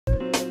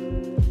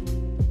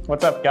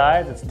What's up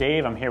guys, it's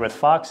Dave. I'm here with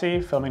Foxy,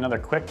 filming another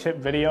quick tip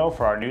video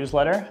for our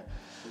newsletter.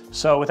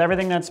 So with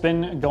everything that's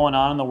been going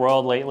on in the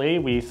world lately,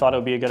 we thought it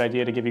would be a good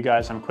idea to give you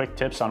guys some quick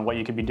tips on what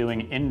you could be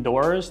doing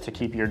indoors to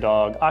keep your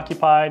dog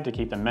occupied, to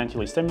keep them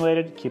mentally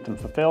stimulated, keep them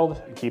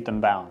fulfilled, and keep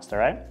them balanced, all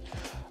right?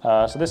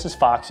 So this is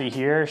Foxy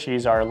here.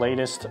 She's our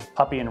latest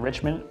puppy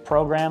enrichment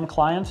program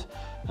client.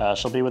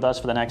 She'll be with us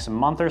for the next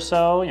month or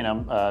so,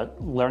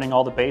 learning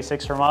all the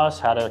basics from us,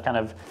 how to kind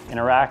of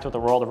interact with the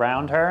world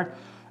around her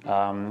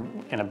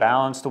in a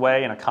balanced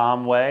way, in a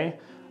calm way.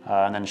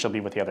 And then she'll be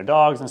with the other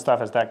dogs and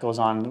stuff as that goes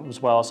on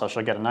as well. So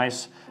she'll get a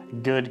nice,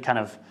 good kind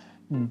of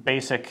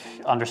basic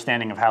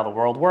understanding of how the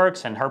world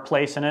works and her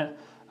place in it.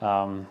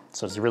 So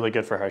it's really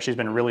good for her. She's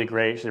been really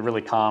great. She's a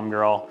really calm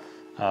girl,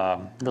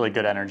 really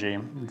good energy,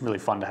 really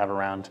fun to have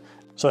around.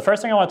 So the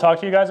first thing I want to talk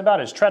to you guys about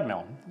is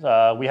Treadmill.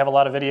 We have a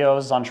lot of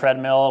videos on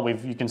Treadmill.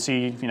 You can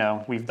see,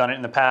 we've done it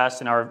in the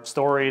past in our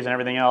stories and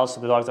everything else,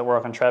 the dogs that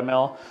work on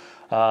Treadmill.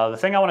 The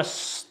thing I want to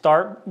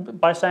start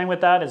by saying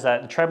with that is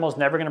that the treadmill is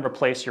never going to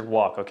replace your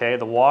walk, okay?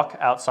 The walk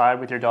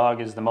outside with your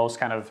dog is the most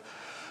kind of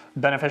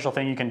beneficial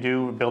thing you can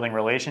do, building a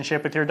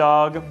relationship with your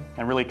dog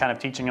and really kind of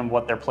teaching them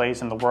what their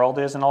place in the world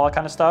is and all that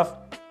kind of stuff.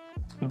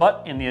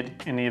 But in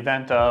the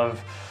event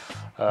of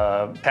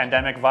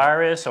pandemic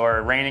virus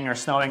or raining or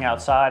snowing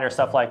outside or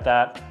stuff like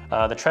that,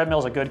 the treadmill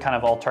is a good kind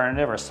of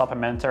alternative or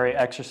supplementary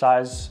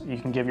exercise you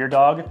can give your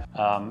dog.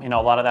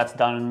 A lot of that's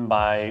done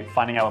by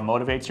finding out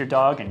what motivates your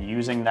dog and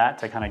using that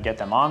to kind of get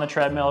them on the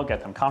treadmill,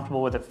 get them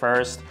comfortable with it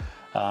first.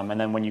 And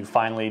then when you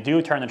finally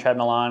do turn the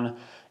treadmill on,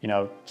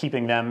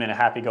 keeping them in a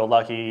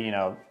happy-go-lucky,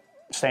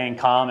 staying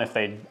calm if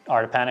they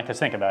are to panic, because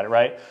think about it,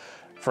 right?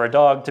 For a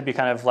dog to be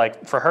kind of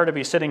like, for her to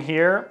be sitting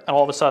here and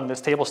all of a sudden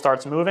this table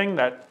starts moving,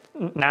 that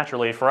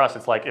naturally for us,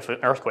 it's like if an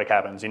earthquake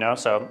happens,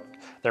 so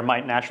there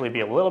might naturally be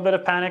a little bit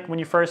of panic when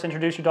you first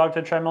introduce your dog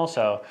to the treadmill.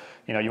 So,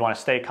 you want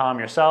to stay calm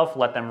yourself,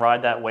 let them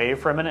ride that wave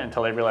for a minute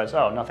until they realize,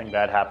 oh, nothing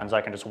bad happens.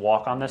 I can just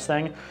walk on this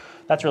thing.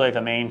 That's really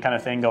the main kind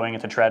of thing going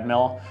into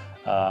treadmill.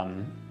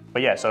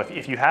 But yeah, so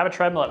if you have a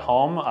treadmill at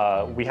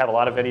home, we have a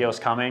lot of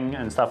videos coming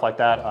and stuff like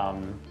that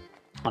on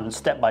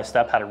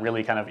step-by-step how to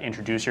really kind of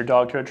introduce your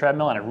dog to a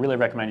treadmill, and I really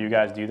recommend you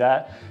guys do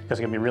that because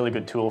it can be a really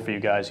good tool for you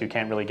guys who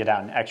can't really get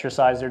out and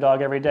exercise their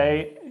dog every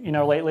day,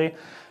 lately.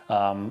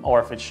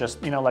 Or if it's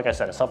just, like I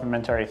said, a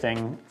supplementary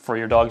thing for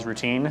your dog's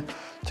routine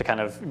to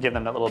kind of give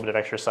them that little bit of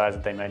exercise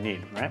that they might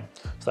need, right?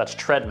 So that's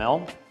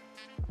treadmill.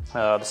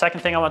 The second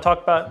thing I want to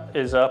talk about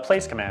is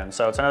place command.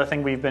 So it's another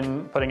thing we've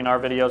been putting in our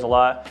videos a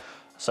lot.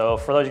 So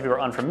for those of you who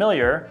are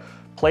unfamiliar,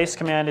 place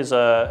command is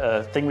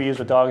a thing we use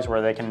with dogs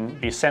where they can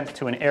be sent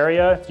to an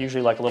area. It's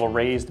usually like a little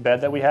raised bed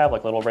that we have,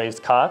 like little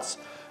raised cots.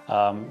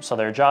 So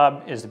their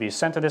job is to be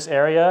sent to this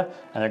area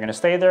and they're going to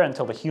stay there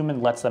until the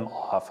human lets them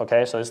off,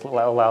 okay? So this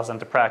allows them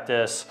to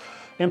practice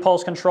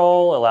impulse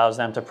control, allows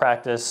them to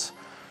practice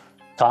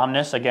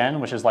calmness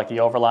again, which is like the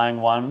overlying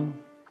one.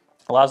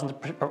 Allows them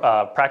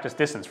to practice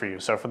distance for you.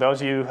 So for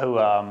those of you who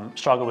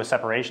struggle with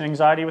separation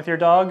anxiety with your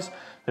dogs,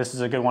 this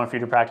is a good one for you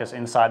to practice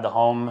inside the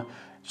home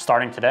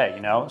starting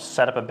today.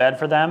 Set up a bed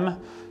for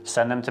them,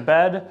 send them to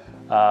bed,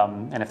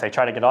 and if they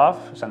try to get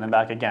off, send them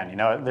back again.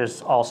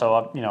 There's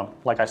also,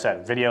 like I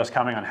said, videos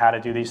coming on how to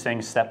do these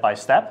things step by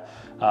step,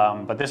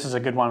 but this is a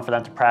good one for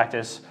them to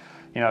practice,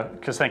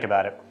 because think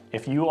about it.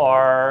 If you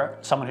are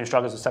someone who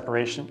struggles with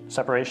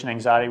separation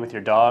anxiety with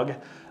your dog,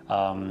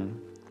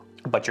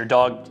 but your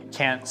dog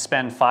can't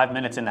spend 5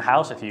 minutes in the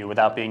house with you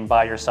without being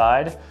by your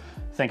side,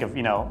 think of,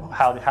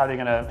 how they're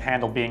gonna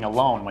handle being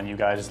alone when you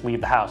guys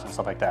leave the house and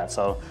stuff like that.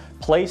 So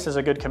place is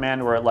a good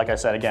command where, like I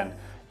said, again,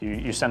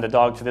 you send the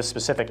dog to this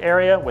specific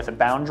area with a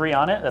boundary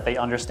on it that they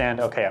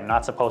understand, okay, I'm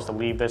not supposed to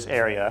leave this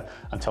area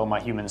until my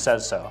human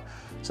says so.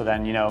 So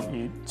then,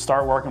 you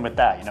start working with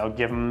that,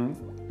 give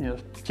them,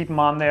 keep them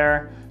on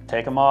there,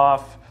 take them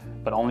off,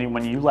 but only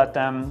when you let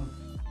them.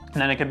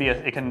 And then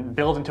it can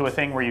build into a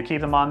thing where you keep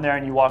them on there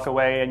and you walk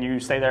away and you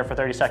stay there for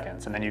 30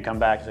 seconds and then you come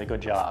back and say,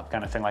 good job,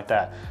 kind of thing like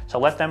that. So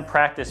let them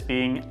practice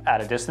being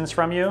at a distance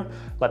from you.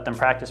 Let them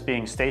practice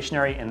being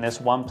stationary in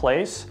this one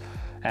place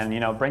and,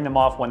 bring them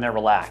off when they're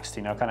relaxed,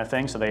 kind of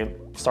thing. So they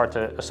start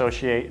to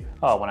associate,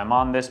 oh, when I'm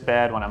on this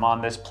bed, when I'm on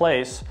this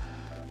place,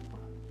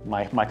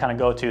 my kind of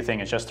go-to thing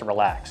is just to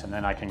relax and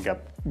then I can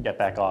get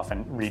back off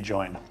and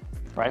rejoin.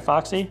 Right,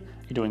 Foxy?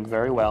 You're doing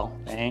very well.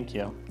 Thank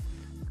you.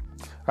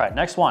 All right,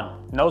 next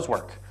one, nose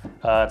work.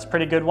 It's a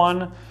pretty good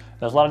one.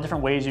 There's a lot of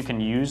different ways you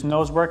can use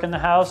nose work in the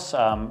house.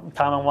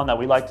 Common one that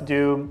we like to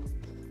do,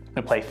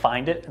 we play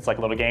Find It. It's like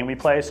a little game we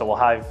play. So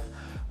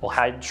we'll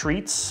hide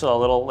treats, so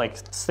little like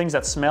things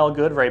that smell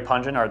good, very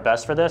pungent, are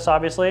best for this,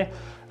 obviously.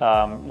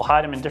 We'll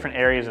hide them in different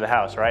areas of the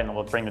house, right? And then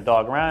we'll bring the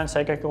dog around and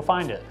say, okay, go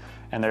find it.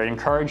 And they're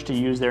encouraged to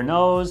use their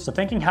nose. So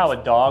thinking how a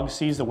dog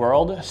sees the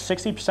world,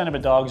 60% of a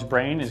dog's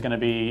brain is gonna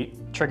be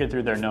triggered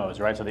through their nose,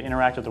 right? So they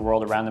interact with the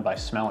world around them by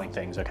smelling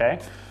things, okay?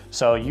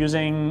 So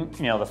using,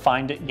 the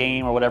Find It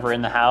game or whatever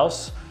in the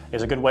house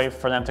is a good way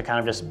for them to kind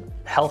of just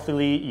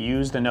healthily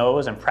use the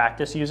nose and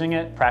practice using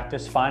it,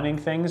 practice finding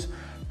things,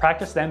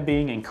 Practice them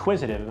being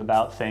inquisitive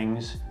about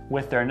things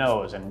with their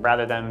nose, and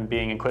rather than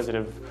being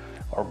inquisitive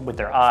or with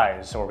their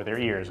eyes or with their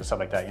ears or stuff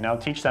like that, you know,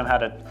 teach them how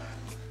to,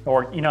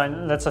 or, you know,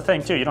 and that's the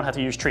thing too, you don't have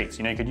to use treats,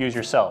 you know, you could use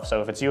yourself. So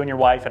if it's you and your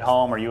wife at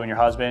home, or you and your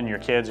husband, your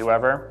kids,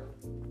 whoever,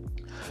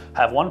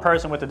 have one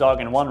person with the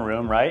dog in one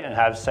room, right? And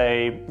have,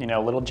 say, you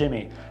know, little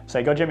Jimmy.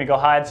 Say, go Jimmy, go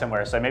hide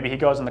somewhere. So maybe he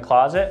goes in the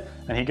closet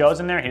and he goes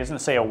in there, he doesn't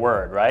say a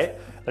word, right?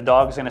 The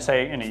dog's gonna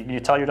say, and you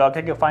tell your dog,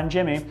 hey, go find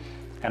Jimmy.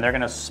 And they're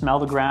gonna smell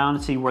the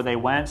ground, see where they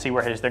went, see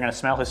where they're gonna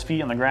smell his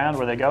feet on the ground,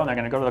 where they go, and they're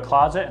gonna go to the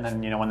closet, and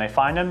then, you know, when they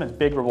find him, it's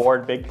big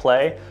reward, big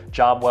play,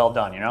 job well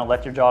done, you know?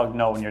 Let your dog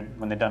know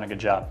when they've done a good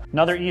job.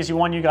 Another easy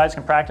one you guys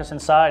can practice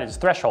inside is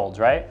thresholds,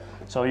 right?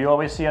 So you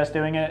always see us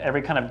doing it,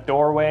 every kind of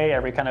doorway,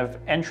 every kind of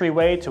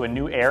entryway to a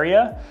new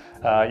area.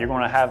 You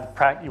wanna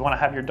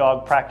have your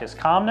dog practice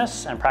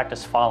calmness and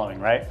practice following,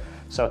 right?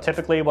 So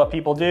typically what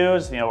people do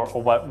is, you know,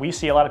 or what we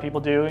see a lot of people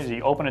do is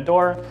you open a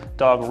door,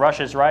 dog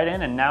rushes right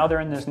in, and now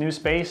they're in this new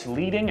space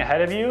leading ahead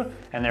of you,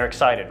 and they're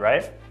excited,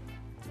 right?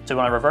 So you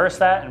wanna reverse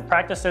that and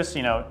practice this,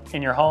 you know,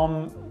 in your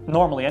home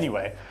normally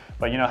anyway.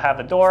 But, you know, have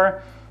the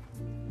door,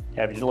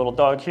 you have your little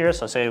dog here,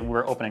 so say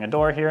we're opening a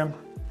door here,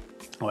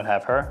 I would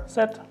have her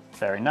sit,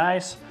 very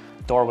nice.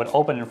 Door would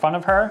open in front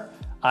of her.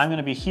 I'm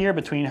gonna be here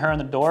between her and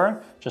the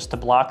door, just to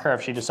block her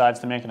if she decides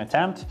to make an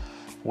attempt,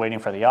 waiting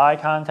for the eye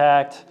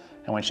contact.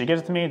 And when she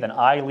gives it to me, then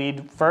I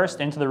lead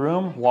first into the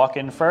room, walk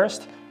in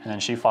first, and then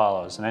she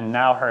follows. And then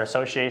now her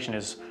association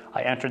is,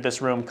 I entered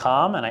this room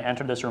calm and I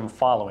entered this room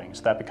following.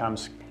 So that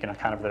becomes, you know,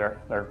 kind of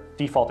their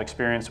default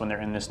experience when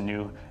they're in this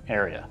new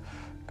area.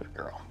 Good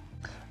girl.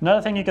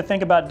 Another thing you could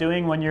think about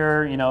doing when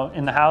you're, you know,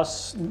 in the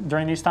house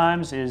during these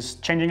times is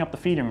changing up the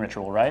feeding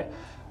ritual, right?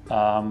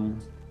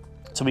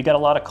 So we get a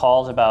lot of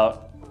calls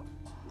about,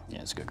 yeah,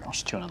 it's a good girl,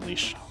 she's chewing on the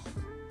leash.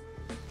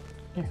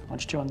 Here, why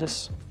don't you chew on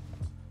this?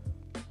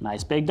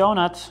 Nice big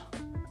donut.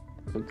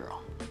 Good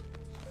girl.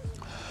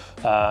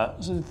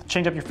 So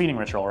change up your feeding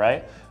ritual,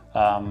 right?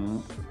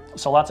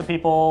 So lots of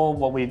people,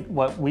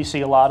 what we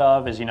see a lot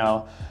of is, you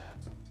know,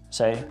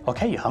 say,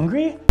 okay, you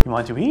hungry? You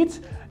want to eat?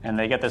 And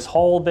they get this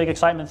whole big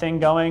excitement thing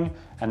going,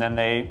 and then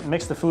they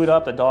mix the food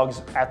up, the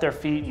dog's at their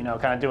feet, you know,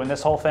 kind of doing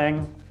this whole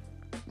thing,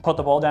 put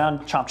the bowl down,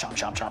 chomp, chomp,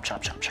 chomp, chomp,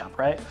 chomp, chomp, chomp,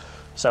 right?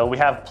 So we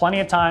have plenty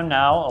of time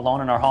now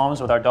alone in our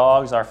homes with our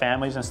dogs, our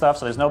families and stuff,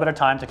 so there's no better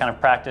time to kind of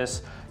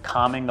practice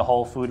calming the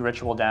whole food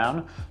ritual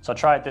down. So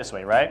try it this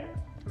way, right?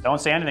 Don't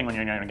say anything when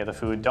you're gonna get the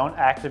food. Don't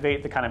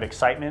activate the kind of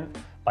excitement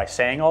by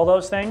saying all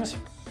those things.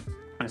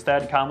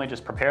 Instead, calmly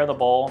just prepare the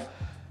bowl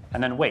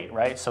and then wait,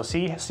 right? So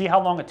see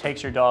how long it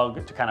takes your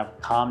dog to kind of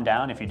calm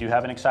down if you do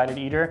have an excited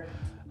eater.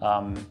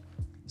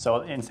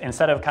 So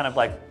instead of kind of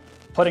like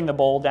putting the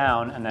bowl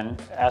down and then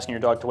asking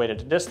your dog to wait at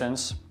a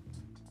distance,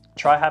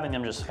 try having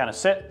them just kind of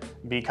sit,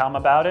 be calm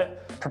about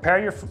it.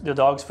 Prepare your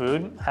dog's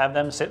food, have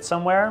them sit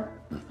somewhere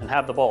and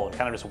have the bowl.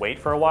 Kind of just wait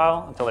for a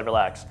while until they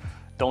relax.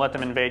 Don't let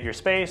them invade your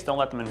space, don't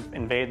let them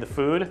invade the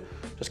food.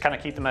 Just kind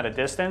of keep them at a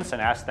distance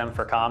and ask them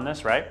for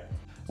calmness, right?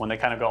 When they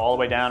kind of go all the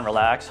way down,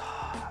 relax,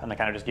 and they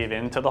kind of just give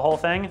in to the whole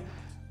thing,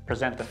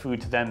 present the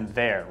food to them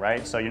there,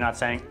 right? So you're not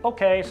saying,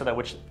 okay, so that,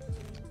 which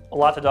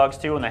lots of dogs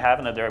do when they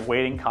haven't, that they're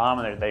waiting calm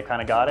and they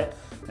kind of got it.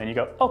 Then you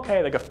go,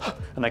 okay, they go,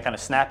 and they kind of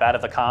snap out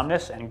of the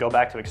calmness and go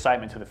back to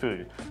excitement to the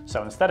food.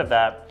 So instead of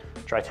that,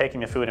 try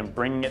taking the food and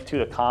bringing it to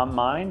the calm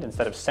mind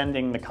instead of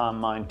sending the calm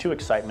mind to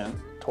excitement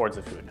towards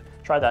the food.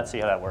 Try that, see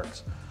how that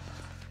works.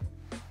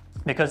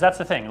 Because that's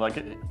the thing,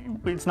 like,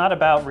 it's not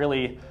about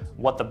really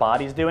what the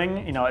body's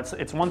doing. You know,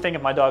 it's one thing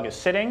if my dog is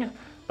sitting,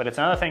 but it's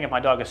another thing if my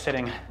dog is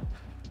sitting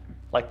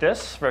like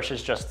this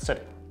versus just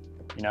sitting.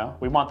 You know,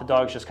 we want the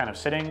dogs just kind of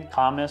sitting,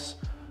 calmness.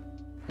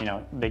 You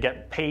know, they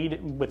get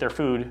paid with their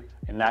food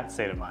in that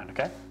state of mind,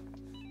 okay?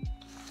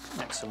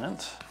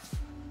 Excellent.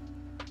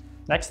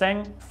 Next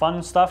thing,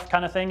 fun stuff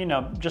kind of thing, you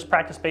know, just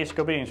practice basic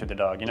obedience with the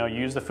dog. You know,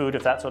 use the food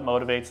if that's what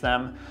motivates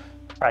them.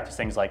 Practice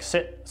things like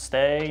sit,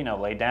 stay, you know,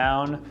 lay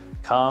down,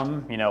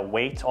 come, you know,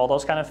 wait, all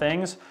those kind of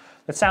things.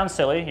 It sounds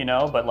silly, you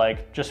know, but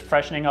like just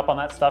freshening up on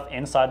that stuff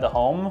inside the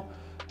home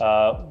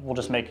will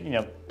just make, you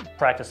know,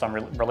 practice on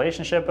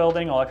relationship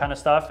building, all that kind of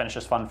stuff, and it's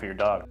just fun for your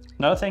dog.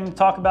 Another thing to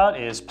talk about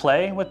is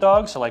play with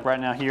dogs. So like right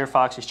now here,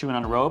 Foxy's chewing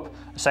on a rope.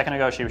 A second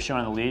ago, she was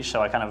chewing on the leash,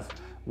 so I kind of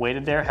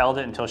waited there, held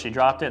it until she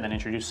dropped it, and then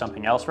introduced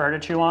something else for her to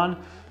chew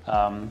on.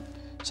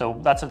 So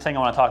that's the thing I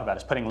want to talk about,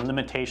 is putting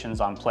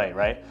limitations on play,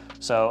 right?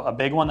 So a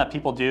big one that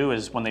people do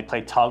is when they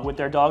play tug with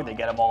their dog, they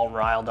get them all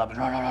riled up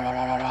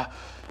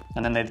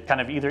and then they kind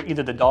of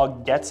either the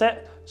dog gets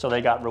it, so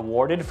they got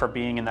rewarded for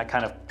being in that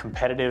kind of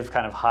competitive,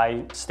 kind of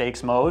high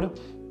stakes mode.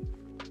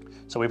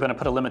 So we're gonna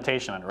put a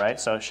limitation on it, right?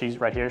 So she's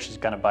right here, she's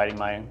kind of biting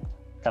my,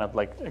 kind of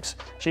like,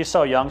 she's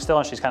so young still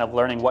and she's kind of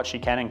learning what she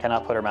can and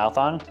cannot put her mouth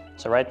on.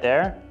 So right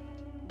there,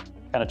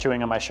 kind of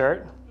chewing on my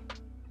shirt.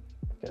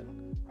 Good.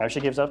 Right as she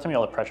gives up to me,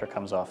 all the pressure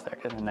comes off there.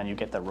 Good. And then you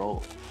get the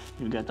rope.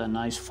 You get the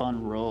nice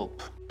fun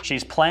rope.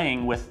 She's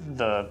playing with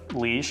the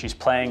leash, she's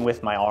playing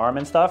with my arm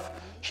and stuff.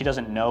 She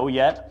doesn't know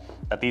yet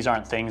that these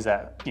aren't things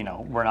that, you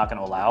know, we're not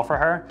gonna allow for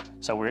her.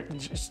 So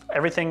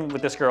everything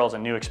with this girl is a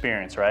new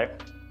experience, right?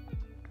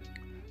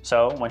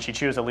 So when she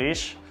chews a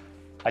leash,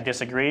 I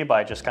disagree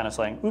by just kind of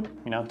saying, oop,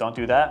 you know, don't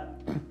do that.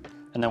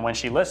 And then when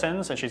she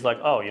listens and she's like,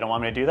 oh, you don't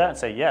want me to do that? And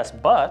say, yes,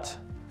 but,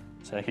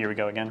 so here we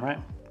go again, right?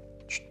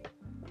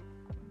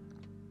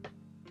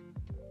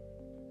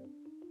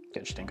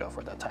 Good, she didn't go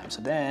for it that time.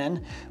 So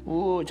then,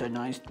 ooh, it's a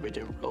nice bit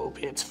of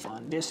rope. It's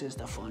fun. This is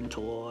the fun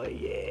toy,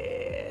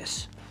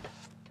 yes.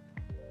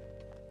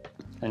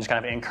 And just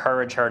kind of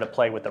encourage her to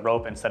play with the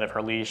rope instead of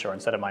her leash or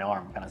instead of my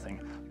arm kind of thing.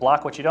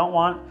 Block what you don't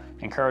want,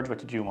 encourage what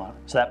you do want.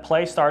 So that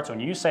play starts when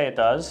you say it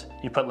does.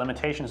 You put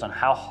limitations on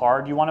how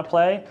hard you want to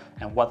play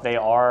and what they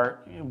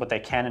are, what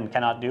they can and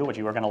cannot do, what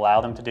you are going to allow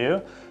them to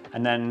do.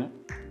 And then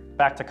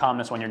back to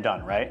calmness when you're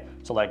done, right?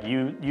 So like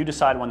you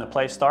decide when the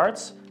play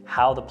starts,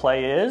 how the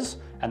play is,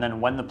 and then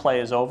when the play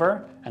is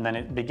over, and then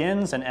it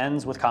begins and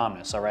ends with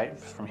calmness, all right?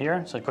 From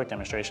here, so a quick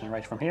demonstration,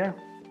 right from here.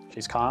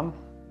 She's calm.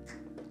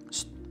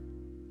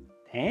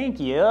 Thank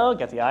you,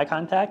 get the eye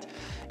contact.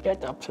 Get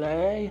the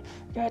play,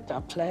 get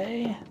the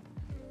play.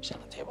 She's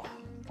on the table.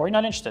 Or you're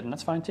not interested, and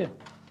that's fine too.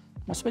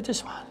 What's with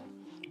this one?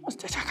 What's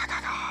this?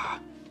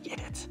 Get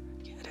it,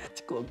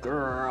 good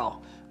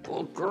girl,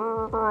 good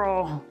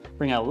girl.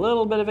 Bring out a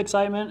little bit of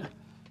excitement,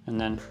 and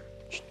then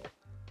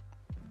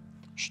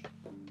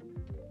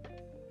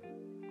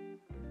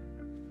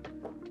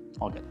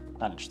all good,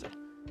 not interested.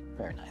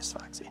 Very nice,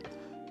 Foxy.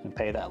 You can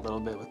pay that little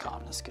bit with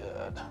calmness,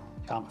 good.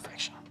 Calm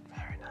affection,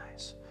 very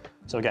nice.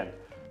 So again,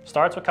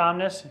 starts with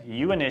calmness,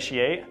 you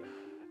initiate,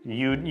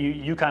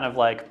 you kind of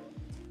like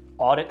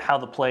audit how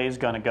the play is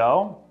gonna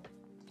go,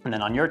 and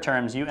then on your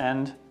terms you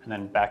end, and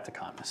then back to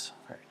calmness.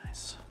 Very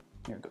nice,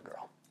 you're a good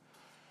girl.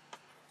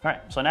 All right,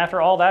 so after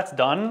all that's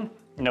done,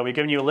 you know, we've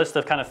given you a list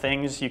of kind of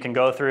things you can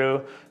go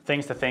through,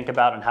 things to think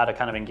about and how to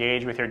kind of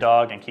engage with your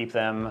dog and keep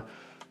them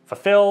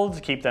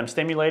fulfilled, keep them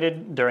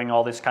stimulated during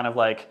all this kind of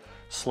like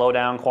slow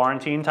down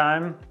quarantine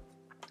time.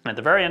 And at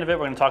the very end of it,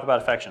 we're gonna talk about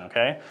affection,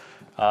 okay?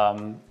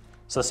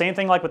 So the same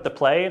thing like with the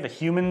play,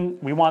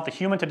 we want the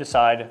human to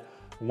decide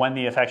when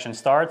the affection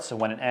starts and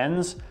when it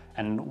ends,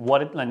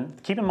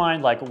 and keep in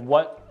mind like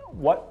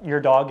what your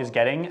dog is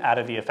getting out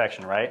of the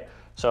affection, right?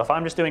 So if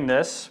I'm just doing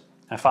this,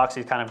 and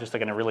Foxy's kind of just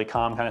like in a really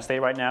calm kind of state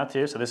right now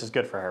too, so this is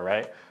good for her,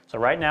 right? So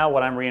right now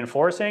what I'm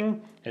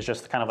reinforcing is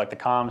just kind of like the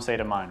calm state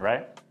of mind,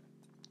 right?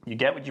 You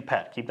get what you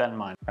pet, keep that in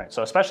mind. Right,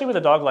 so especially with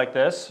a dog like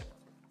this,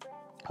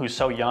 who's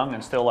so young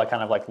and still like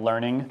kind of like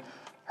learning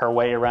her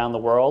way around the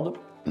world,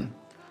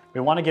 we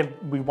want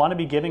to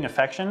be giving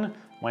affection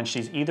when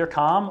she's either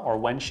calm or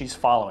when she's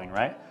following,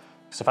 right?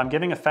 So if I'm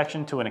giving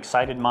affection to an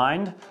excited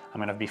mind,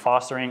 I'm gonna be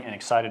fostering an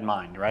excited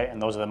mind, right?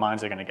 And those are the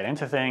minds that are gonna get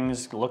into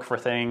things, look for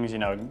things, you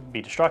know, be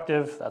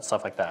destructive, that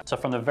stuff like that. So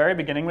from the very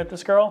beginning with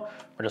this girl,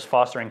 we're just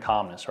fostering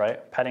calmness,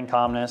 right? Petting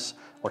calmness,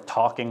 we're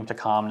talking to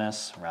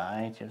calmness,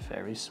 right? You're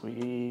very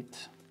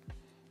sweet.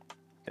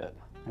 Good.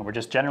 And we're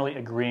just generally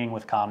agreeing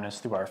with calmness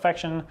through our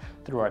affection,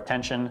 through our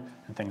attention,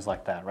 and things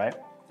like that, right?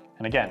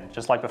 And again,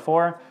 just like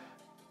before,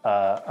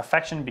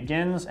 affection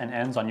begins and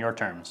ends on your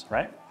terms,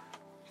 right?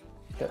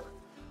 Good.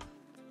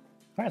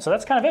 All right, so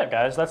that's kind of it,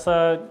 guys. That's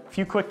a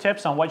few quick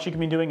tips on what you can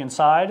be doing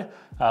inside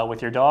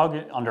with your dog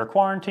under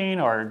quarantine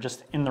or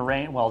just in the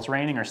rain while it's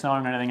raining or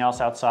snowing or anything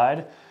else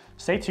outside.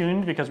 Stay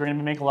tuned because we're gonna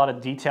be making a lot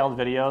of detailed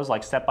videos,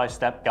 like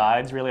step-by-step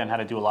guides really on how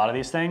to do a lot of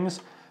these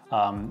things,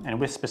 and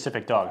with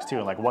specific dogs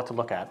too, like what to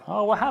look at.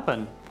 Oh, what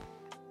happened?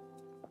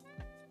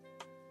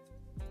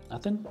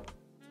 Nothing?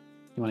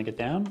 You wanna get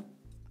down?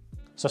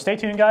 So stay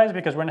tuned, guys,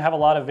 because we're gonna have a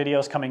lot of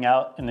videos coming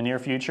out in the near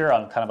future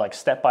on kind of like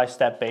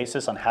step-by-step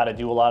basis on how to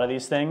do a lot of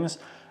these things.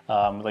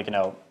 Like, you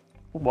know,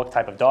 what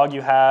type of dog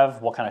you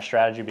have, what kind of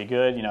strategy would be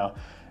good, you know,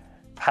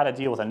 how to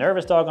deal with a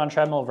nervous dog on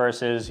treadmill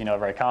versus, you know, a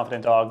very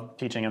confident dog,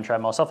 teaching him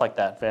treadmill, stuff like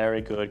that.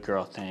 Very good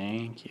girl,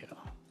 thank you.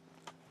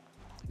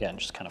 Again,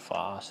 just kind of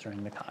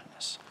fostering the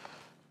kindness.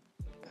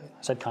 I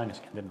said kindness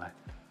again, didn't I?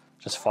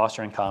 Just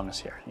fostering calmness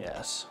here,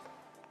 yes.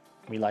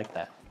 We like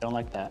that, don't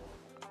like that.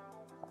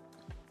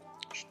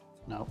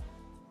 No.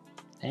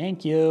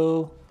 Thank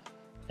you.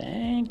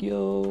 Thank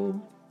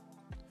you.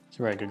 She's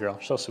a very good girl.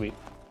 So sweet.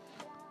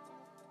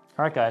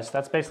 All right, guys,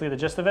 that's basically the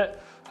gist of it.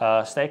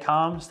 Stay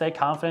calm, stay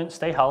confident,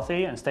 stay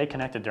healthy, and stay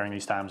connected during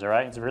these times, all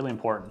right? It's really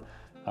important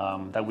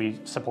that we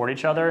support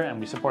each other and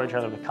we support each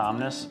other with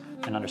calmness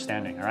and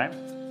understanding, all right?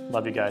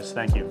 Love you guys.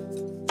 Thank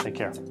you. Take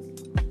care.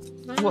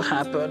 What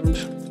happened?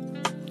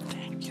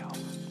 Thank you.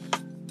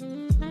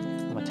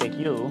 I'm gonna take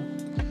you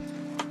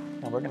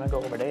and we're gonna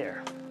go over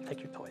there.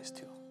 Take your toys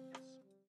too.